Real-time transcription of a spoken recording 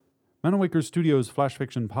Manawaker Studios Flash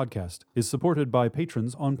Fiction Podcast is supported by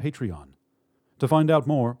patrons on Patreon. To find out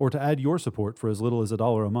more or to add your support for as little as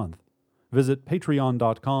 $1 a month, visit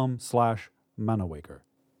patreon.com/Manawaker.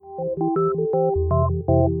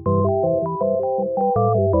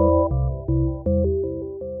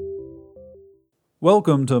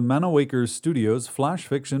 Welcome to Manawaker Studios Flash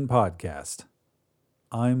Fiction Podcast.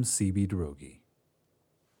 I'm C.B. Droege.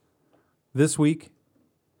 This week,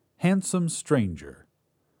 Handsome Stranger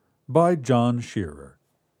by John Shearer.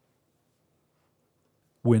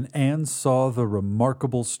 When Anne saw the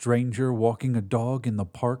remarkable stranger walking a dog in the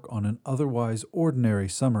park on an otherwise ordinary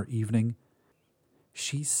summer evening,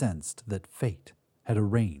 she sensed that fate had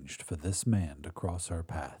arranged for this man to cross her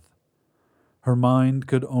path. Her mind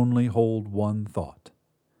could only hold one thought.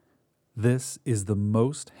 This is the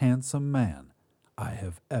most handsome man I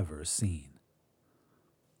have ever seen.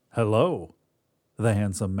 "Hello," the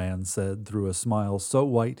handsome man said through a smile so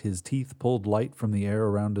white his teeth pulled light from the air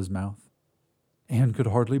around his mouth. Anne could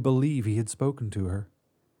hardly believe he had spoken to her,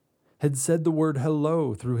 had said the word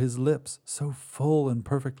hello through his lips, so full and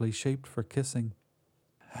perfectly shaped for kissing.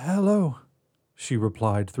 "Hello," she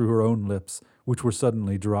replied through her own lips, which were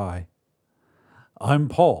suddenly dry. "I'm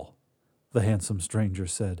Paul," the handsome stranger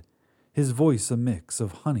said, his voice a mix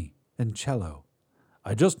of honey and cello.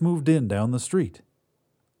 "I just moved in down the street."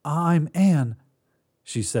 "I'm Anne,"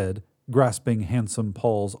 she said, grasping handsome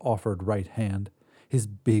Paul's offered right hand, his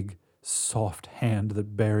big, soft hand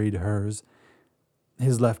that buried hers,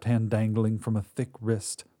 his left hand dangling from a thick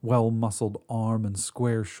wrist, well-muscled arm and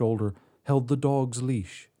square shoulder held the dog's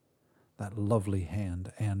leash. That lovely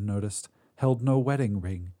hand, Anne noticed, held no wedding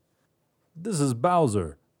ring. "This is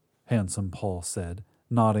Bowser," handsome Paul said,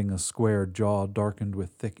 nodding a square jaw darkened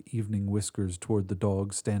with thick evening whiskers toward the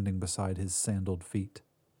dog standing beside his sandaled feet.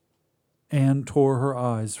 Anne tore her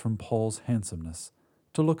eyes from Paul's handsomeness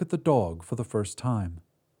to look at the dog for the first time.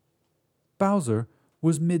 Bowser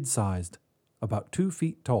was mid-sized, about 2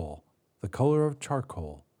 feet tall, the color of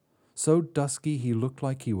charcoal, so dusky he looked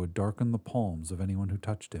like he would darken the palms of anyone who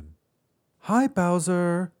touched him. "Hi,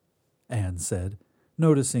 Bowser," Anne said,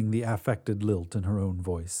 noticing the affected lilt in her own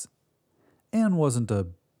voice. Anne wasn't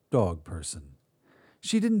a dog person.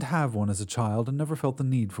 She didn't have one as a child and never felt the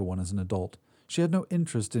need for one as an adult. She had no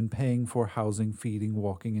interest in paying for housing, feeding,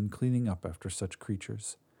 walking, and cleaning up after such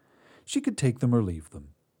creatures. She could take them or leave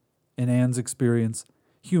them. In Anne's experience,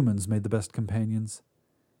 humans made the best companions.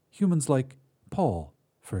 Humans like Paul,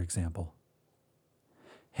 for example.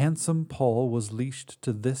 Handsome Paul was leashed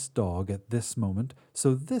to this dog at this moment,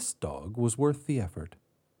 so this dog was worth the effort.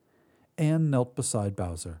 Anne knelt beside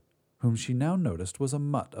Bowser, whom she now noticed was a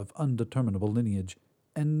mutt of undeterminable lineage,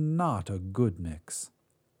 and not a good mix.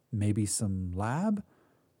 Maybe some lab?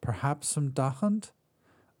 Perhaps some dachshund?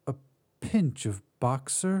 A pinch of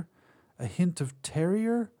boxer? A hint of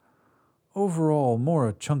terrier? Overall, more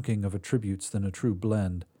a chunking of attributes than a true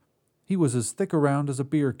blend. He was as thick around as a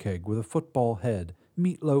beer keg with a football head,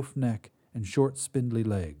 meatloaf neck, and short spindly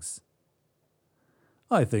legs.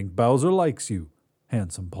 "I think Bowser likes you,"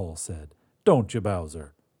 handsome Paul said. "Don't you,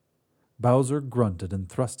 Bowser?" Bowser grunted and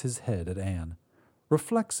thrust his head at Anne.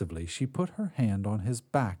 Reflexively, she put her hand on his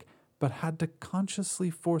back, but had to consciously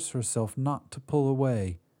force herself not to pull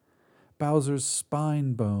away. Bowser's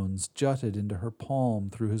spine bones jutted into her palm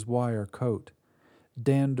through his wire coat.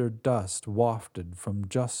 Dander dust wafted from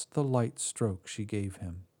just the light stroke she gave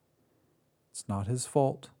him. It's not his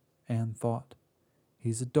fault, Anne thought.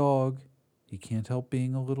 He's a dog. He can't help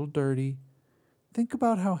being a little dirty. Think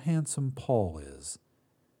about how handsome Paul is.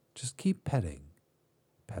 Just keep petting.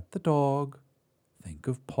 Pet the dog. Think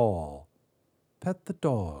of Paul. Pet the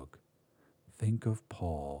dog. Think of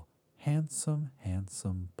Paul. Handsome,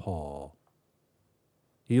 handsome Paul.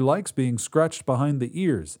 "He likes being scratched behind the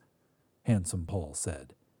ears," handsome Paul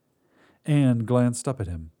said. Anne glanced up at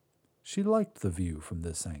him. She liked the view from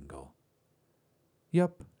this angle.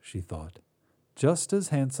 Yup, she thought, just as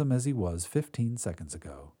handsome as he was 15 seconds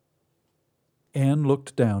ago. Anne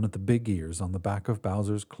looked down at the big ears on the back of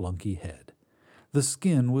Bowser's clunky head. The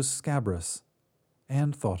skin was scabrous.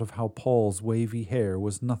 Anne thought of how Paul's wavy hair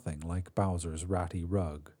was nothing like Bowser's ratty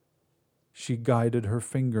rug. She guided her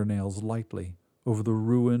fingernails lightly over the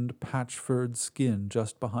ruined, patch-furred skin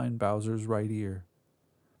just behind Bowser's right ear.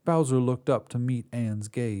 Bowser looked up to meet Anne's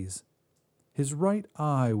gaze. His right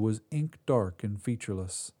eye was ink-dark and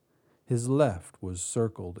featureless. His left was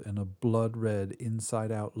circled in a blood-red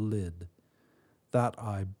inside-out lid. That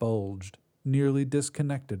eye bulged, nearly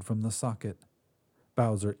disconnected from the socket.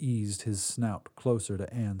 Bowser eased his snout closer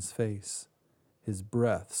to Anne's face. His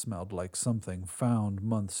breath smelled like something found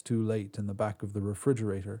months too late in the back of the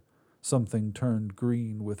refrigerator, Something turned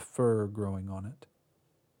green with fur growing on it.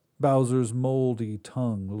 Bowser's moldy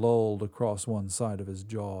tongue lolled across one side of his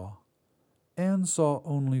jaw. Anne saw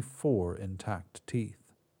only 4 intact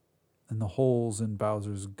teeth, and the holes in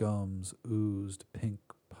Bowser's gums oozed pink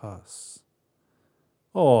pus.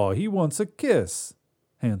 "Oh, he wants a kiss,"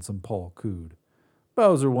 Handsome Paul cooed.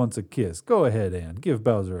 "Bowser wants a kiss. Go ahead, Anne. Give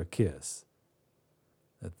Bowser a kiss."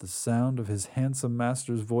 At the sound of his handsome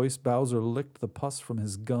master's voice, Bowser licked the pus from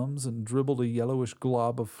his gums and dribbled a yellowish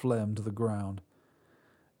glob of phlegm to the ground.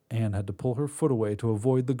 Anne had to pull her foot away to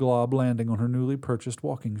avoid the glob landing on her newly purchased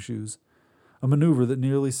walking shoes, a maneuver that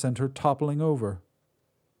nearly sent her toppling over.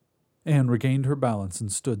 Anne regained her balance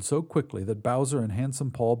and stood so quickly that Bowser and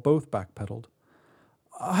Handsome Paul both backpedaled.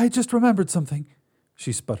 "I just remembered something,"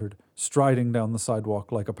 she sputtered, striding down the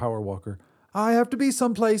sidewalk like a power walker. "I have to be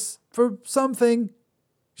someplace for something,"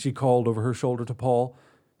 she called over her shoulder to Paul,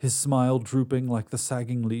 his smile drooping like the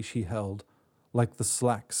sagging leash he held, like the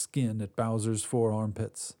slack skin at Bowser's 4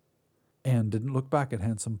 armpits. Anne didn't look back at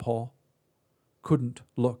Handsome Paul. Couldn't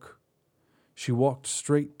look. She walked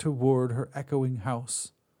straight toward her echoing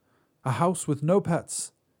house. A house with no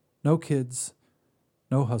pets, no kids,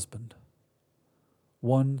 no husband.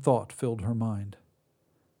 One thought filled her mind.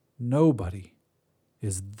 Nobody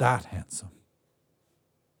is that handsome.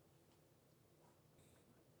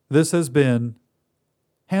 This has been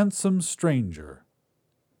Handsome Stranger,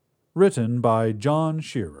 written by John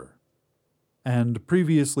Shearer, and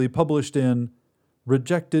previously published in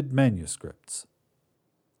Rejected Manuscripts.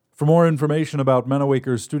 For more information about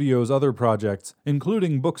Manawaker Studios' other projects,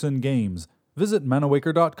 including books and games, visit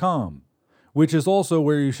manawaker.com, which is also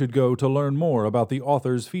where you should go to learn more about the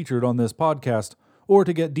authors featured on this podcast or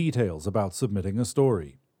to get details about submitting a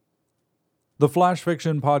story. The Flash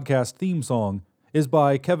Fiction Podcast theme song is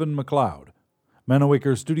by Kevin MacLeod.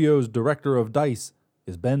 Manawaker Studios' director of DICE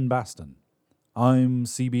is Ben Baston. I'm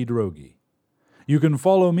CB Droege. You can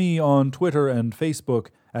follow me on Twitter and Facebook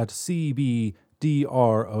at CBDROEGE.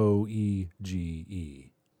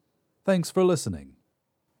 Thanks for listening.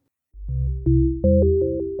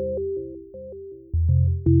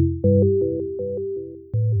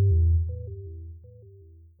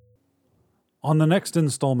 On the next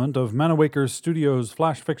installment of Manawaker Studios'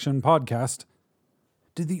 Flash Fiction Podcast,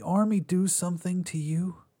 did the Army do something to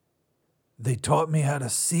you? They taught me how to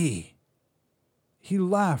see. He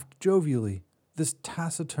laughed jovially, this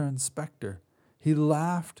taciturn specter. He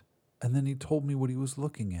laughed, and then he told me what he was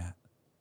looking at.